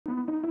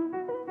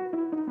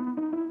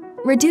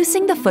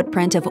Reducing the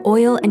footprint of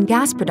oil and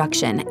gas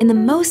production in the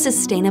most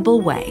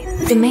sustainable way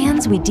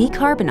demands we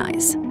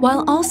decarbonize,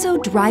 while also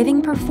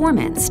driving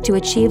performance to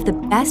achieve the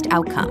best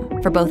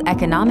outcome for both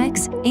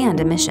economics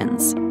and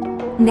emissions.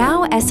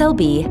 Now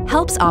SLB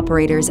helps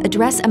operators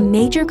address a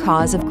major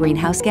cause of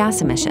greenhouse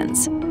gas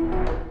emissions: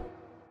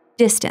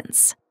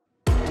 distance.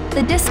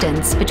 The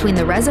distance between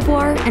the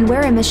reservoir and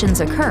where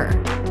emissions occur.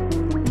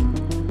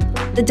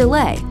 The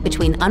delay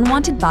between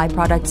unwanted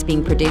byproducts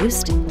being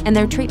produced and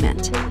their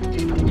treatment.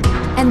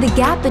 And the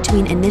gap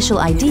between initial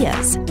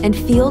ideas and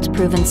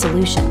field-proven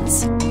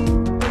solutions.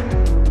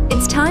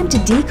 It's time to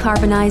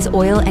decarbonize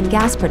oil and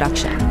gas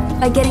production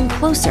by getting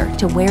closer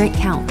to where it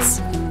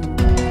counts.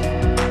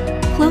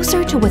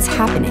 Closer to what's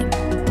happening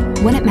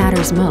when it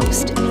matters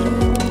most.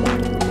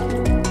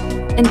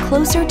 And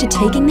closer to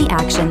taking the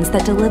actions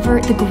that deliver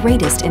the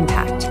greatest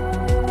impact.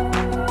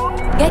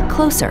 Get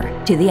closer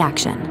to the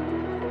action.